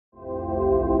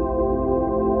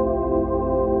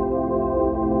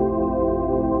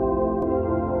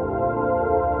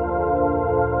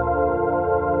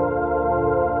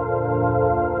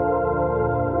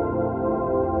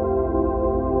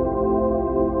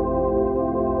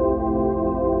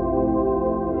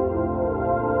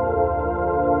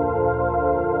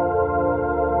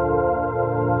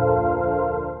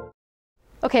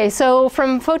Okay, so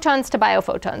from photons to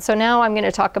biophotons. So now I'm going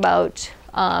to talk about,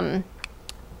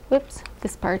 whoops,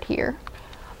 this part here.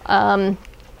 How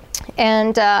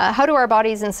do our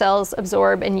bodies and cells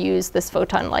absorb and use this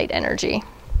photon light energy?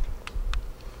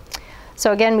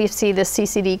 So again, we see this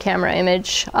CCD camera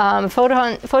image.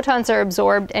 Photons are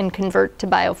absorbed and convert to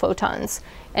biophotons.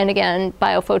 And again,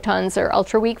 biophotons are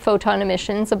ultra-weak photon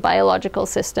emissions of biological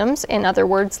systems, in other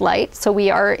words, light. So we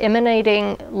are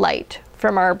emanating light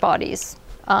from our bodies.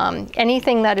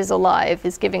 Anything that is alive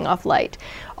is giving off light.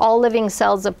 All living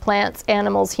cells of plants,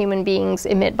 animals, human beings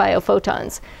emit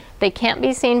biophotons. They can't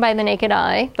be seen by the naked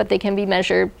eye, but they can be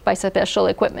measured by special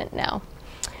equipment now.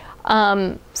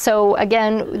 So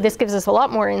again, this gives us a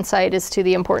lot more insight as to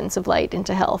the importance of light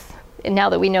into health, and now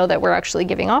that we know that we're actually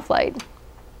giving off light.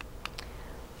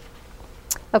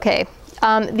 Okay,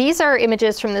 these are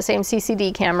images from the same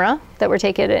CCD camera that were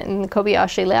taken in the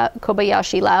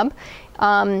Kobayashi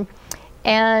lab.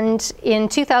 And in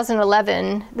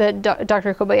 2011,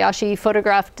 Dr. Kobayashi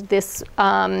photographed this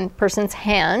person's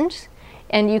hand,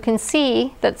 and you can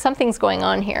see that something's going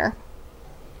on here.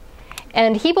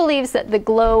 And he believes that the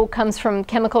glow comes from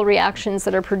chemical reactions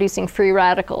that are producing free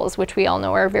radicals, which we all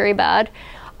know are very bad.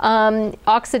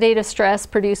 Oxidative stress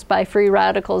produced by free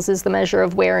radicals is the measure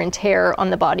of wear and tear on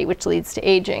the body, which leads to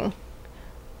aging.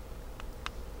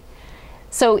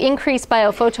 So increased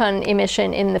biophoton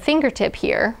emission in the fingertip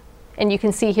here, and you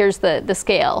can see here's the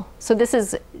scale. So this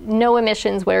is no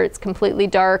emissions where it's completely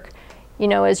dark. You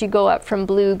know, as you go up from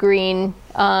blue, green,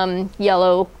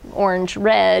 yellow, orange,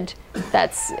 red,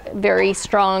 that's very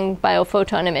strong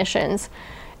biophoton emissions.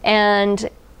 And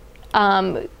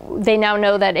they now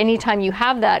know that anytime you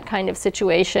have that kind of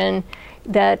situation,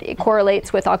 that it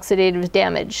correlates with oxidative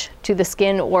damage to the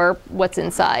skin or what's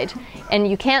inside. And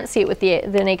you can't see it with the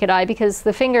naked eye because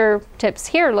the fingertips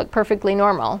here look perfectly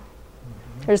normal.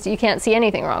 You can't see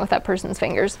anything wrong with that person's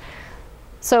fingers.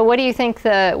 So what do you think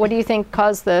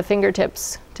caused the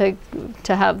fingertips to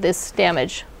have this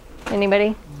damage?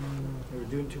 Anybody? They were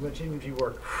doing too much energy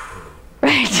work.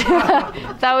 Right.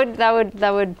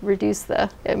 that would reduce the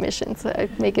emissions,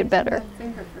 make it better.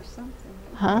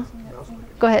 Huh?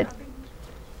 Go ahead.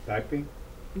 Typing?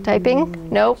 Typing?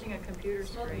 Nope. A computer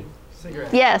screen.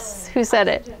 Yes. Who said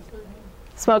it?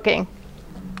 Smoking.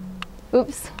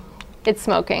 Oops. It's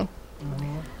smoking.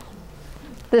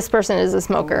 This person is a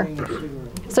smoker.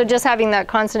 So just having that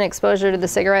constant exposure to the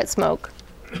cigarette smoke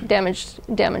damaged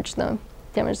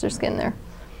their skin there.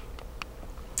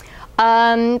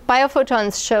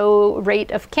 Biophotons show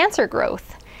rate of cancer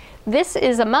growth. This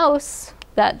is a mouse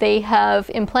that they have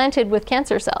implanted with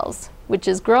cancer cells, which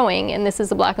is growing, and this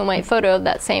is a black and white photo of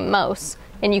that same mouse.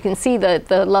 And you can see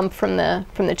the lump from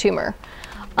the tumor.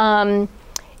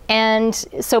 And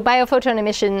so biophoton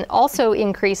emission also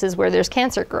increases where there's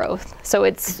cancer growth. So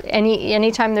it's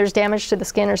anytime there's damage to the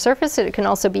skin or surface, it can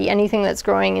also be anything that's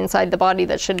growing inside the body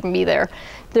that shouldn't be there.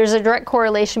 There's a direct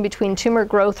correlation between tumor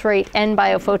growth rate and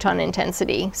biophoton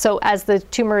intensity. So as the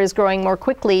tumor is growing more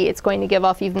quickly, it's going to give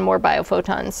off even more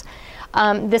biophotons.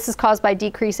 This is caused by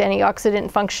decreased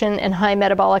antioxidant function and high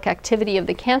metabolic activity of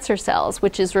the cancer cells,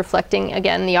 which is reflecting,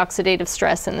 again, the oxidative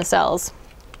stress in the cells.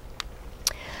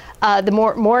 The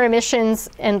more emissions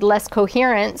and less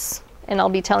coherence, and I'll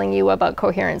be telling you about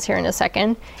coherence here in a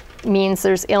second, means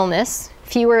there's illness.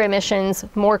 Fewer emissions,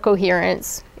 more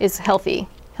coherence is healthy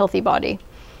body.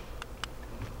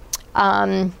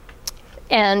 And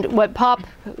what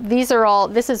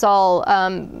this is all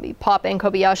Pop and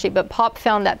Kobayashi, but Pop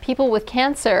found that people with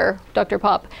cancer, Dr.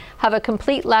 Pop, have a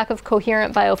complete lack of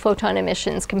coherent biophoton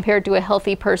emissions compared to a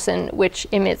healthy person which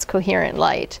emits coherent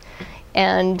light.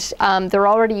 And they're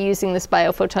already using this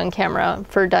biophoton camera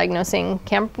for diagnosing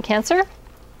cancer.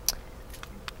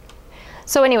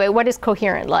 So anyway, what is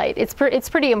coherent light? It's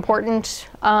pretty important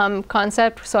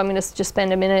concept, so I'm going to just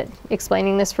spend a minute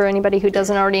explaining this for anybody who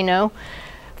doesn't already know.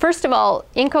 First of all,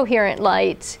 incoherent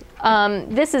light,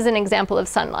 this is an example of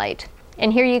sunlight.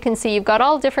 And here you can see you've got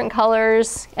all different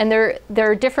colors, and there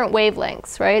are different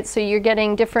wavelengths, right? So you're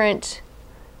getting different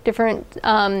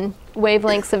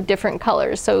wavelengths of different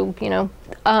colors. So, you know,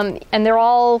 and they're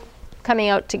all coming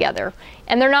out together.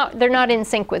 And they're not in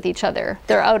sync with each other.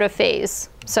 They're out of phase.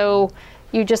 So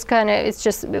you just it's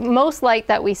just, most light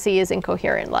that we see is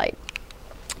incoherent light.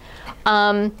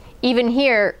 Even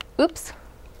here, oops,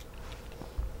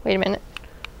 wait a minute.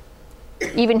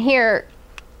 Even here,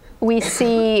 we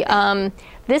see,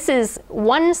 this is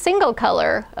one single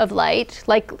color of light,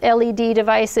 like LED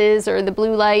devices or the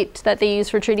blue light that they use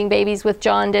for treating babies with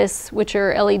jaundice, which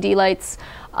are LED lights.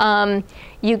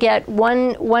 You get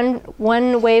one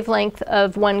wavelength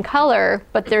of one color,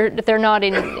 but they're not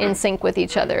in sync with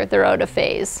each other. They're out of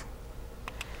phase.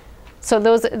 So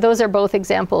those are both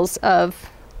examples of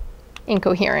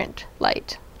incoherent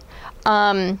light.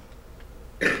 And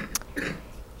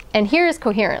here is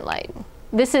coherent light.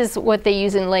 This is what they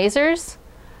use in lasers.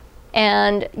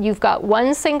 And you've got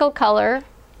one single color,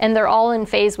 and they're all in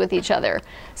phase with each other.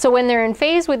 So when they're in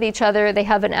phase with each other, they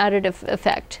have an additive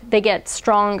effect. They get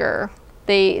stronger.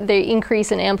 They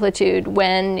increase in amplitude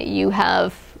when you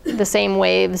have the same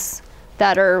waves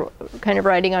that are kind of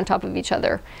riding on top of each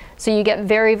other. So you get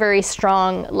very, very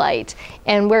strong light.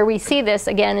 And where we see this,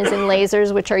 again, is in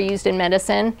lasers, which are used in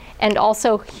medicine. And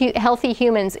also, healthy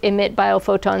humans emit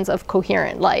biophotons of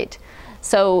coherent light.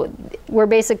 So we're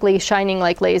basically shining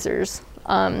like lasers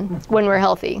when we're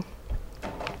healthy.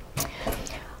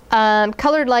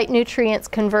 Colored light nutrients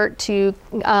convert to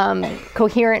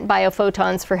coherent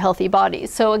biophotons for healthy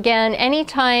bodies. So again,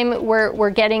 anytime we're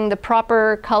getting the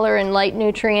proper color and light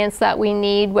nutrients that we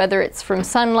need, whether it's from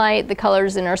sunlight, the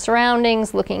colors in our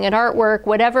surroundings, looking at artwork,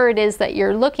 whatever it is that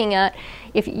you're looking at,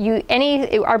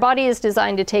 our body is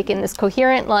designed to take in this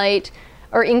coherent light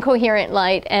or incoherent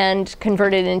light and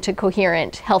convert it into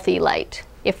coherent, healthy light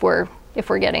if we're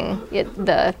getting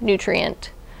the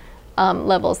nutrient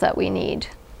levels that we need.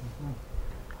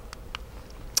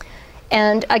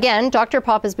 And again, Dr.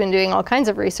 Pop has been doing all kinds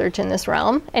of research in this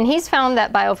realm, and he's found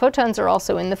that biophotons are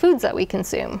also in the foods that we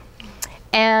consume.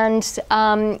 And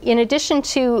in addition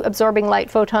to absorbing light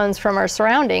photons from our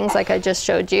surroundings, like I just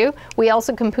showed you, we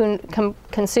also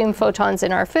consume photons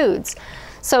in our foods.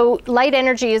 So light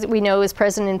energy, as we know, is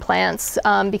present in plants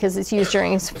because it's used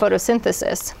during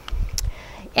photosynthesis.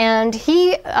 And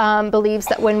he believes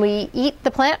that when we eat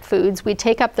the plant foods, we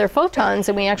take up their photons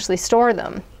and we actually store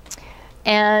them.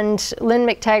 And Lynn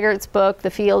McTaggart's book, The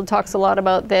Field, talks a lot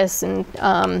about this. And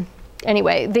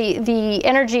anyway, this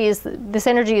energy is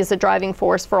the driving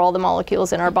force for all the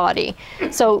molecules in our body.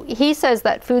 So he says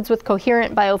that foods with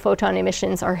coherent biophoton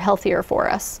emissions are healthier for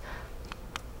us.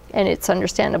 And it's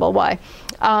understandable why.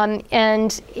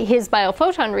 And his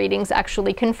biophoton readings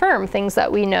actually confirm things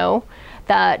that we know,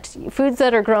 that foods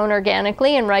that are grown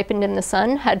organically and ripened in the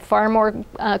sun had far more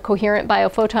coherent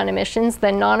biophoton emissions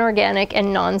than non-organic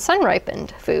and non-sun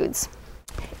ripened foods.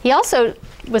 He also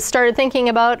started thinking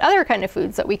about other kind of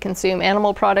foods that we consume,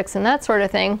 animal products and that sort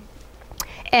of thing,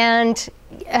 and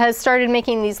has started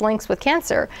making these links with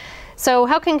cancer. So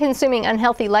how can consuming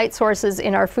unhealthy light sources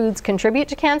in our foods contribute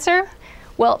to cancer?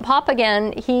 Well, Pop,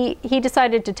 again, he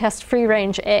decided to test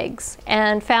free-range eggs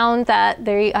and found that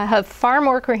they have far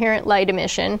more coherent light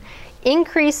emission,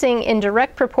 increasing in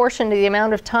direct proportion to the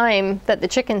amount of time that the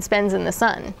chicken spends in the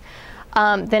sun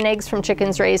than eggs from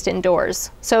chickens raised indoors.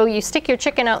 So you stick your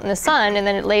chicken out in the sun and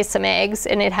then it lays some eggs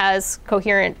and it has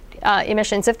coherent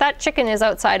emissions. If that chicken is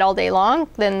outside all day long,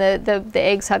 then the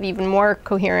eggs have even more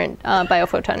coherent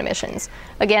biophoton emissions.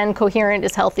 Again, coherent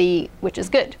is healthy, which is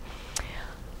good.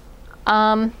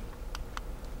 And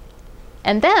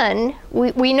then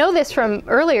we know this from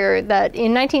earlier that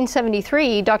in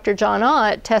 1973, Dr. John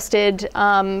Ott tested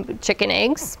chicken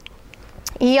eggs.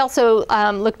 He also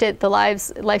looked at the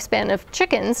lifespan of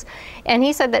chickens, and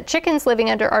he said that chickens living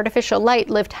under artificial light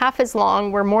lived half as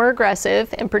long, were more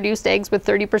aggressive, and produced eggs with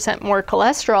 30% more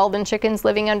cholesterol than chickens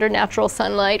living under natural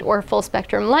sunlight or full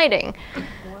spectrum lighting.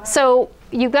 Wow. So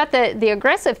you've got the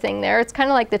aggressive thing there. It's kind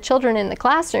of like the children in the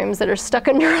classrooms that are stuck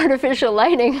under artificial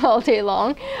lighting all day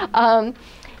long.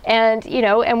 And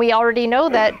we already know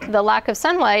that the lack of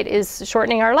sunlight is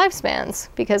shortening our lifespans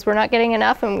because we're not getting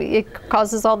enough, and it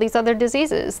causes all these other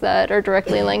diseases that are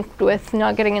directly linked with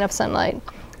not getting enough sunlight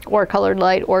or colored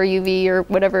light or UV or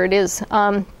whatever it is.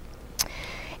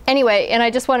 Anyway, and I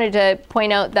just wanted to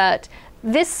point out that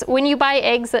when you buy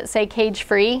eggs that say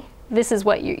cage-free, this is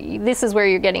where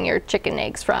you're getting your chicken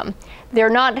eggs from. They're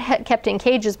not kept in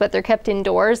cages, but they're kept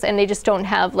indoors, and they just don't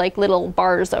have like little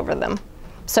bars over them.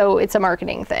 So it's a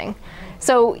marketing thing.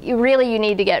 So you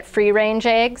need to get free-range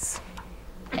eggs.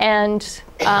 And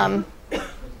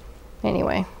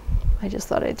anyway, I just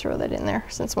thought I'd throw that in there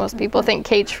since most people think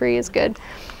cage-free is good.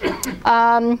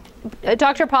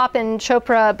 Dr. Pop and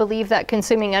Chopra believe that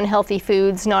consuming unhealthy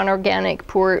foods, non-organic,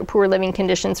 poor living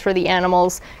conditions for the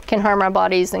animals can harm our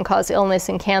bodies and cause illness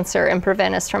and cancer and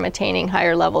prevent us from attaining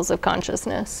higher levels of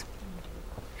consciousness.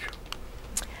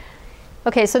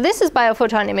 Okay, so this is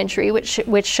biophoton imagery,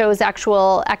 which shows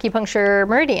actual acupuncture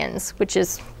meridians, which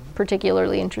is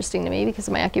particularly interesting to me because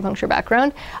of my acupuncture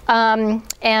background.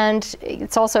 And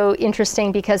it's also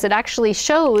interesting because it actually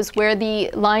shows where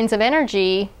the lines of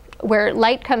energy where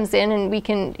light comes in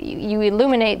and you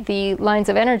illuminate the lines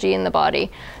of energy in the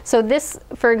body. So this,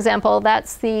 for example,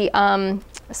 that's the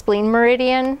spleen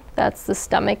meridian, that's the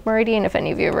stomach meridian, if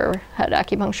any of you ever had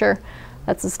acupuncture.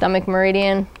 That's the stomach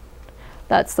meridian,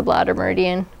 that's the bladder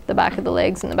meridian, the back of the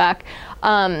legs and the back.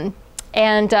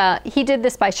 He did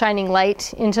this by shining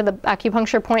light into the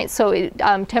acupuncture point, so it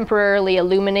temporarily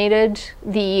illuminated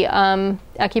the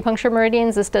acupuncture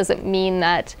meridians. This doesn't mean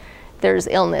that there's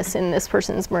illness in this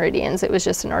person's meridians. It was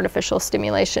just an artificial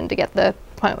stimulation to get the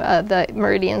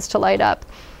meridians to light up.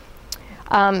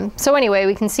 So anyway,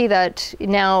 we can see that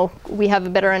now we have a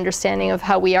better understanding of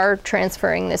how we are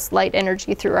transferring this light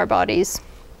energy through our bodies.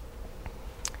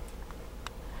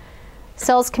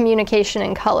 Cells, communication,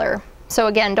 and color. So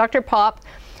again, Dr. Popp,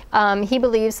 he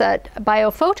believes that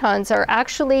biophotons are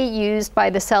actually used by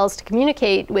the cells to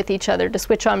communicate with each other, to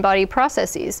switch on body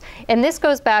processes. And this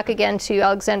goes back again to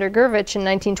Alexander Gurevich in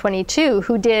 1922,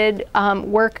 who did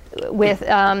work with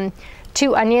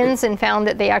 2 onions and found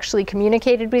that they actually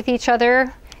communicated with each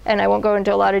other. And I won't go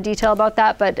into a lot of detail about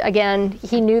that, but again,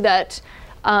 he knew that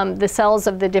the cells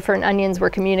of the different onions were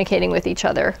communicating with each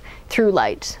other through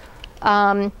light.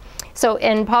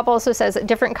 And Popp also says at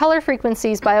different color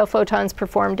frequencies, biophotons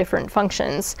perform different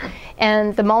functions.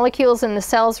 And the molecules in the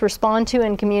cells respond to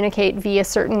and communicate via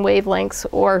certain wavelengths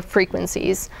or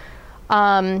frequencies.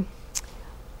 And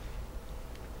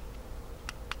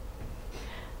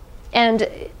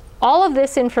all of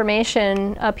this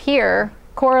information up here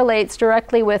correlates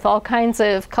directly with all kinds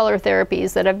of color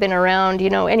therapies that have been around,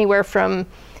 anywhere from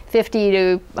 50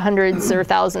 to hundreds or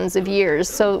thousands of years.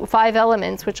 So 5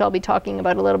 elements, which I'll be talking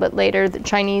about a little bit later, the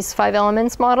Chinese 5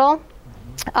 elements model.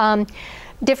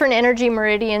 Different energy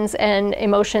meridians and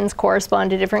emotions correspond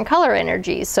to different color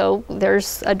energies. So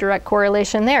there's a direct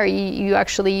correlation there. You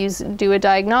actually do a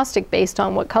diagnostic based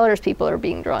on what colors people are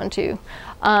being drawn to.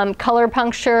 Color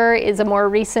puncture is a more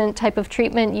recent type of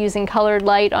treatment using colored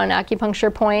light on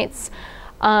acupuncture points.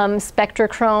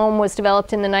 Spectrochrome was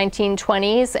developed in the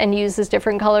 1920s and uses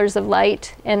different colors of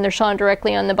light, and they're shone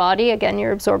directly on the body. Again,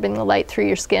 you're absorbing the light through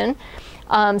your skin.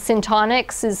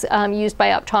 Syntonics is used by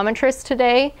optometrists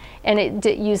today, and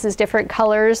it uses different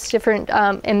colors,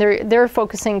 and they're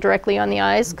focusing directly on the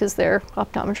eyes because they're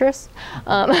optometrists.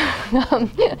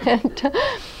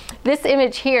 This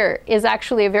image here is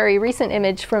actually a very recent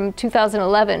image from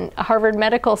 2011. Harvard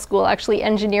Medical School actually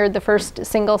engineered the first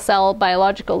single-cell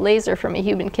biological laser from a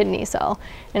human kidney cell.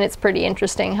 And it's pretty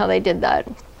interesting how they did that.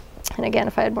 And again,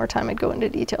 if I had more time, I'd go into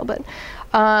detail. But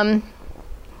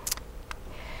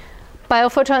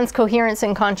biophotons, coherence,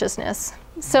 and consciousness.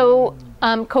 So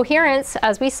coherence,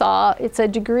 as we saw, it's a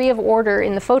degree of order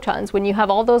in the photons. When you have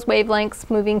all those wavelengths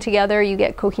moving together, you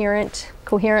get coherent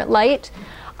light.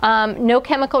 No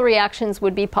chemical reactions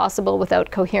would be possible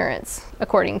without coherence,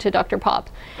 according to Dr.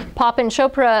 Popp. Popp and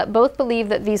Chopra both believe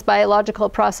that these biological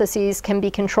processes can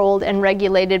be controlled and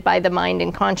regulated by the mind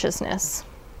and consciousness.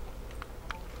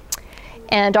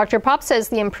 And Dr. Popp says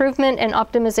the improvement and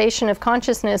optimization of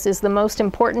consciousness is the most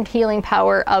important healing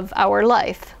power of our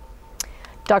life.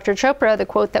 Dr. Chopra, the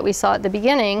quote that we saw at the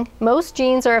beginning, most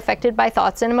genes are affected by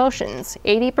thoughts and emotions.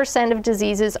 80% of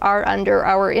diseases are under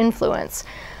our influence.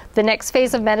 The next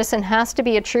phase of medicine has to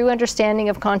be a true understanding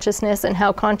of consciousness and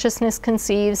how consciousness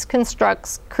conceives,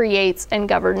 constructs, creates, and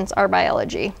governs our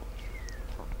biology.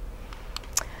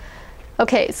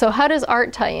 Okay, so how does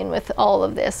art tie in with all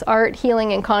of this? Art,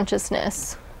 healing, and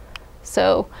consciousness.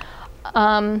 So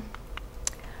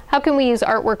how can we use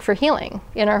artwork for healing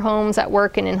in our homes, at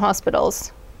work, and in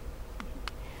hospitals?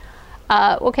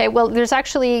 Okay, well, there's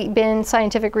actually been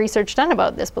scientific research done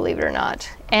about this, believe it or not.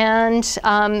 And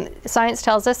science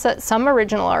tells us that some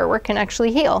original artwork can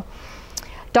actually heal.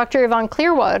 Dr. Yvonne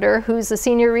Clearwater, who's a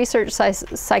senior research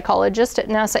psychologist at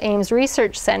NASA Ames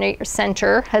Research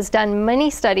Center, has done many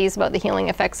studies about the healing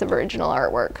effects of original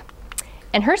artwork.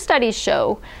 And her studies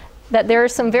show that there are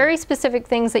some very specific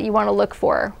things that you want to look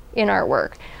for in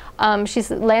artwork. She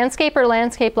said landscape or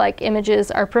landscape-like images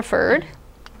are preferred.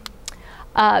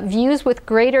 Views with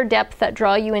greater depth that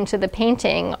draw you into the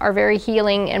painting are very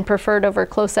healing and preferred over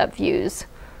close-up views.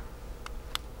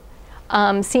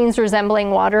 Scenes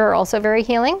resembling water are also very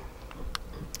healing.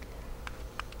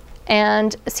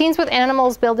 And scenes with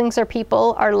animals, buildings, or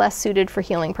people are less suited for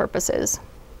healing purposes.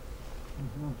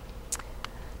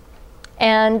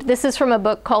 And this is from a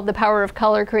book called The Power of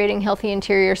Color, Creating Healthy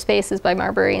Interior Spaces by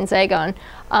Marbury and Zagon.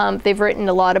 They've written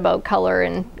a lot about color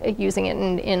and using it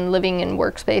in living and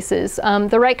workspaces.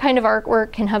 The right kind of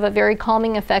artwork can have a very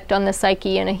calming effect on the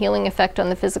psyche and a healing effect on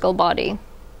the physical body.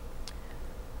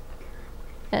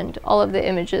 And all of the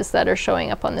images that are showing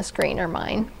up on the screen are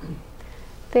mine.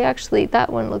 they actually,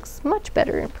 that one looks much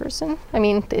better in person. I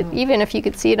mean, even if you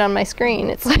could see it on my screen,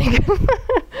 it's like,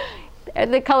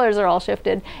 the colors are all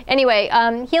shifted. Anyway,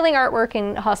 healing artwork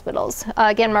in hospitals.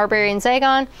 Again, Marbury and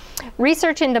Zagon.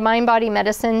 Research into mind-body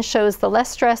medicine shows the less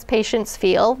stress patients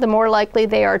feel, the more likely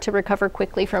they are to recover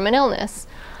quickly from an illness.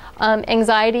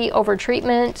 Anxiety over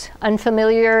treatment,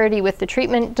 unfamiliarity with the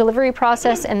treatment delivery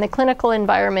process, and the clinical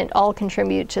environment all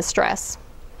contribute to stress.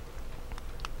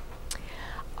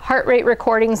 Heart rate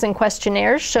recordings and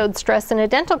questionnaires showed stress in a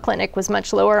dental clinic was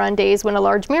much lower on days when a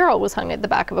large mural was hung at the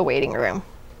back of a waiting room.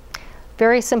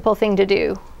 Very simple thing to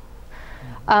do.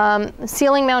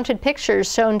 Ceiling-mounted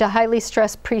pictures shown to highly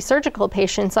stressed pre-surgical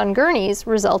patients on gurneys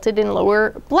resulted in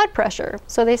lower blood pressure.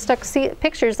 So they stuck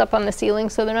pictures up on the ceiling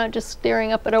so they're not just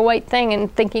staring up at a white thing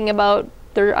and thinking about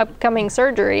their upcoming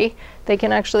surgery. They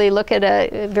can actually look at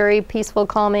a very peaceful,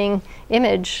 calming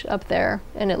image up there,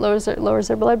 and it lowers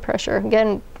their blood pressure.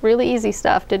 Again, really easy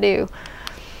stuff to do.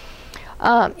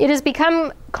 It has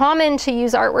become common to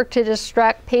use artwork to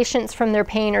distract patients from their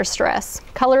pain or stress.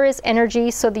 Color is energy,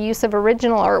 so the use of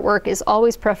original artwork is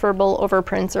always preferable over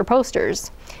prints or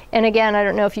posters. And again, I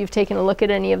don't know if you've taken a look at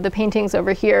any of the paintings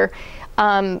over here.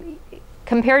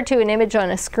 Compared to an image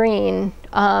on a screen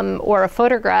or a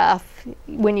photograph,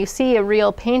 when you see a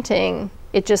real painting,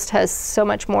 it just has so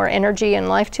much more energy and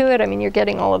life to it. I mean, you're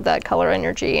getting all of that color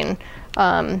energy,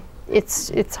 and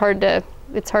it's hard to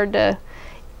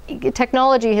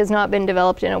technology has not been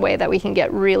developed in a way that we can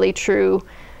get really true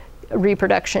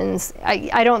reproductions.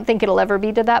 I don't think it'll ever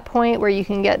be to that point where you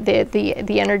can get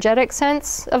the energetic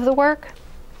sense of the work.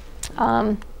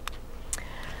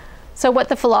 So what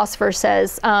the philosopher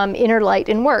says, inner light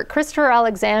in work. Christopher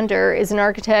Alexander is an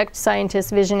architect,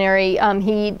 scientist, visionary.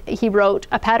 He wrote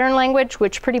a pattern language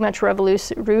which pretty much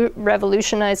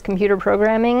revolutionized computer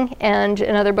programming, and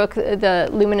another book, The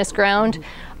Luminous Ground,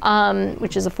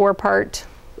 which is a 4-part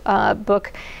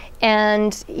book.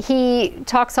 And he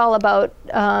talks all about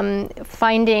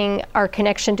finding our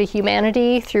connection to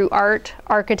humanity through art,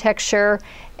 architecture,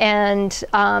 and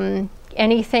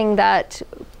anything that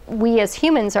we as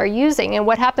humans are using. And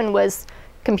what happened was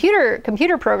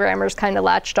computer programmers kind of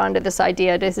latched onto this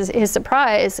idea to his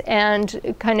surprise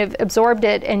and kind of absorbed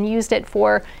it and used it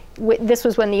for, this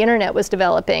was when the internet was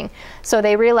developing. So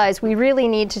they realized we really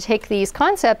need to take these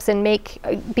concepts and make,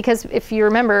 because if you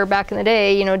remember back in the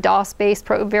day, you know, DOS-based,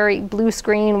 very blue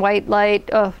screen, white light,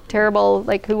 oh, terrible,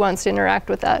 like who wants to interact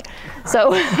with that? So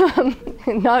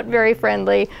not very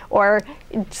friendly, or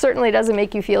it certainly doesn't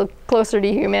make you feel closer to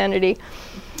humanity.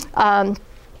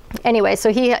 Anyway,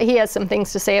 so he has some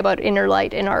things to say about inner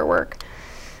light in artwork.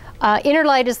 Inner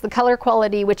light is the color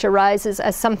quality which arises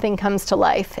as something comes to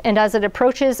life, and as it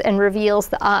approaches and reveals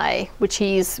the I, which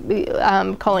he's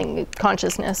calling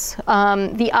consciousness.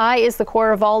 The I is the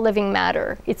core of all living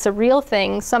matter. It's a real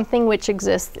thing, something which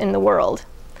exists in the world.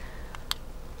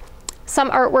 Some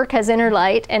artwork has inner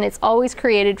light, and it's always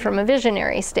created from a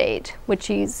visionary state, which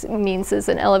he means is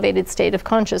an elevated state of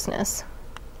consciousness.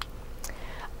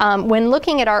 When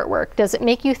looking at artwork, does it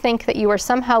make you think that you are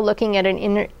somehow looking at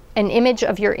an image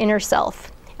of your inner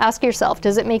self? Ask yourself,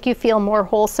 does it make you feel more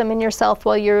wholesome in yourself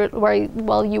while you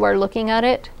are looking at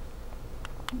it?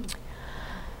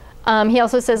 He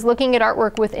also says looking at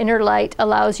artwork with inner light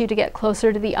allows you to get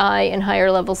closer to the I and higher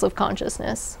levels of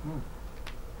consciousness.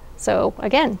 So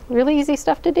again, really easy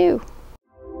stuff to do.